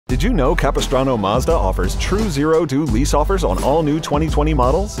Did you know Capistrano Mazda offers true zero-due lease offers on all new 2020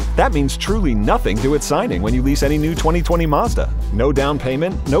 models? That means truly nothing due at signing when you lease any new 2020 Mazda. No down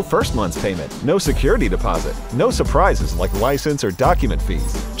payment, no first month's payment, no security deposit, no surprises like license or document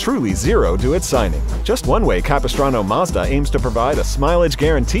fees. Truly zero due at signing. Just one way Capistrano Mazda aims to provide a mileage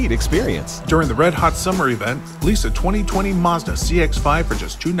guaranteed experience. During the Red Hot Summer event, lease a 2020 Mazda CX-5 for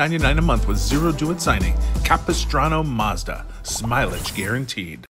just $299 a month with zero due at signing. Capistrano Mazda, mileage guaranteed.